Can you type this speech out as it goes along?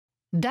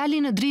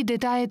Dalin në dritë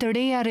detajet të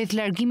reja rreth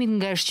largimit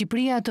nga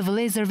Shqipëria të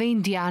vëllezërve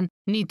indian,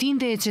 Nitin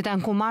dhe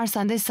Çetankumar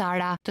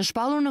Sandesara, të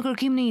shpallur në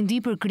kërkim në Indi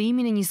për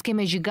krijimin e një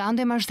skeme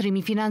gjigande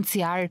mashtrimi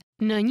financiar.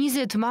 Në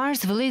 20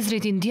 mars,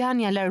 vëllezërit indian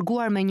janë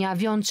larguar me një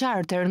avion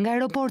charter nga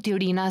aeroporti i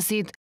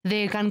Rinasit dhe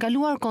kanë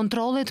kaluar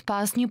kontrollet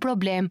pas një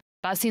problem,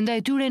 pasi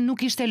ndaj tyre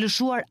nuk ishte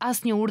lëshuar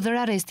asnjë urdhër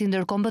arresti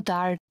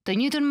ndërkombëtar. Të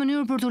njëjtën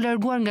mënyrë për t'u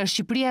larguar nga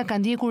Shqipëria ka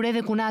ndjekur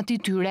edhe kunati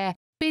i tyre,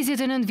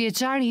 59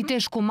 vjeçari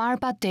Hitesh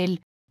Kumar Patel.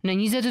 Në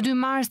 22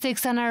 mars,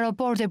 teksa në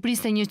aeroport e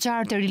priste një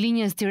charter i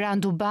linjës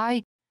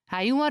Tiranë-Dubai,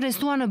 ai u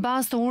arrestua në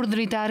bazë të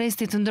urdhrit të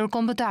arrestit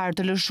ndërkombëtar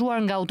të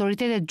lëshuar nga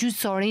autoritetet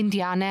gjyqësore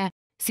indiane,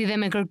 si dhe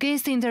me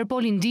kërkesë të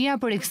Interpol India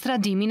për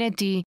ekstradimin e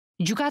tij.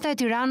 Gjykata e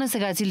Tiranës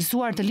e ka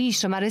cilësuar të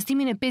ligjshëm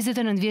arrestimin e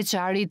 59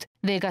 vjeçarit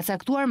dhe e ka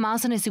caktuar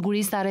masën e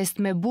sigurisë të arrest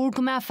me burg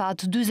me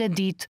afat 40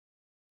 ditë.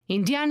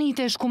 Indiani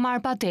Hitesh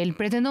Kumar Patel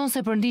pretendon se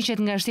përndiqet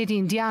nga shteti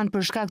indian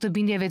për shkak të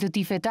bindjeve të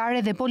tij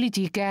fetare dhe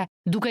politike,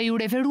 duke ju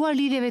referuar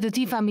lidhjeve të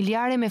tij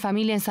familjare me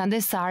familjen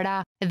Sandesara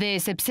dhe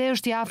sepse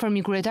është i afërm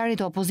i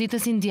kryetarit të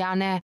opozitës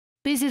indiane.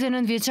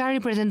 59 vjeçari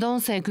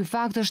pretendon se ky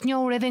fakt është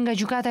njohur edhe nga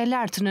gjykata e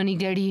lartë në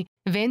Nigeri,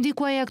 vendi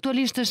ku ai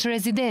aktualisht është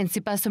rezident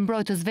sipas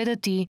mbrojtësve të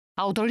tij.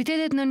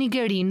 Autoritetet në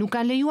Nigeri nuk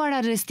kanë lejuar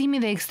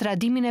arrestimin dhe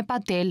ekstradimin e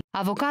Patel.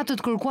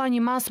 Avokatët kërkuan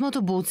një masë më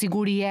të butë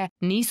sigurie,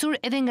 nisur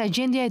edhe nga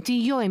gjendja e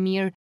tij jo e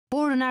mirë.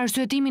 Por në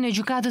arsyetimin e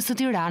gjykatës së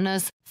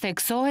Tiranës,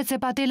 theksohet se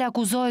Patel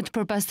akuzohet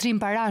për pastrim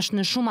parash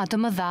në shuma të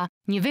mëdha,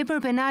 një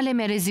vepër penale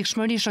me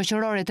rrezikshmëri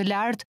shoqërore të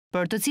lartë,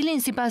 për të cilin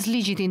sipas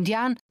ligjit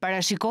indian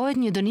parashikohet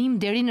një dënim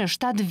deri në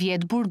 7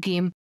 vjet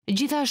burgim.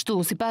 Gjithashtu,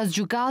 sipas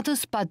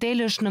gjykatës,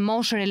 Patel është në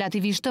moshë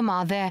relativisht të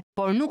madhe,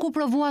 por nuk u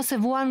provua se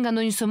vuan nga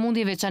ndonjë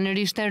sëmundje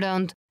veçanërisht e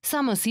rëndë.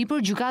 Sa më sipër,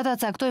 gjykata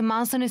caktoi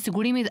masën e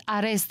sigurimit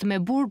arrest me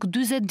burg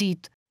 40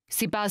 ditë.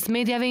 Sipas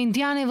mediave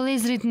indiane,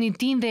 vëllezërit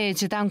Nitin dhe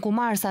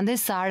Çetankumar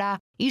Sandesara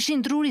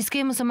ishin truri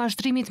skemës së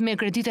mashtrimit me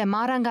kredite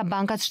marra nga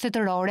bankat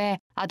shtetërore.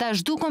 Ata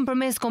zhdukën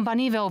përmes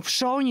kompanive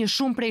offshore një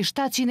shumë prej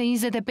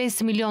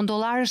 725 milion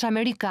dollarësh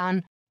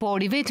amerikan, por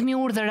i vetmi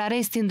urdhër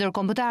arresti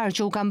ndërkombëtar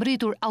që u ka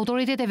mbritur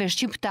autoriteteve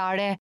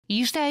shqiptare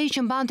ishte ai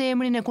që mbante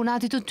emrin e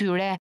kunatit të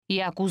tyre,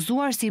 i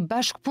akuzuar si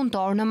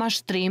bashkëpunëtor në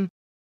mashtrim.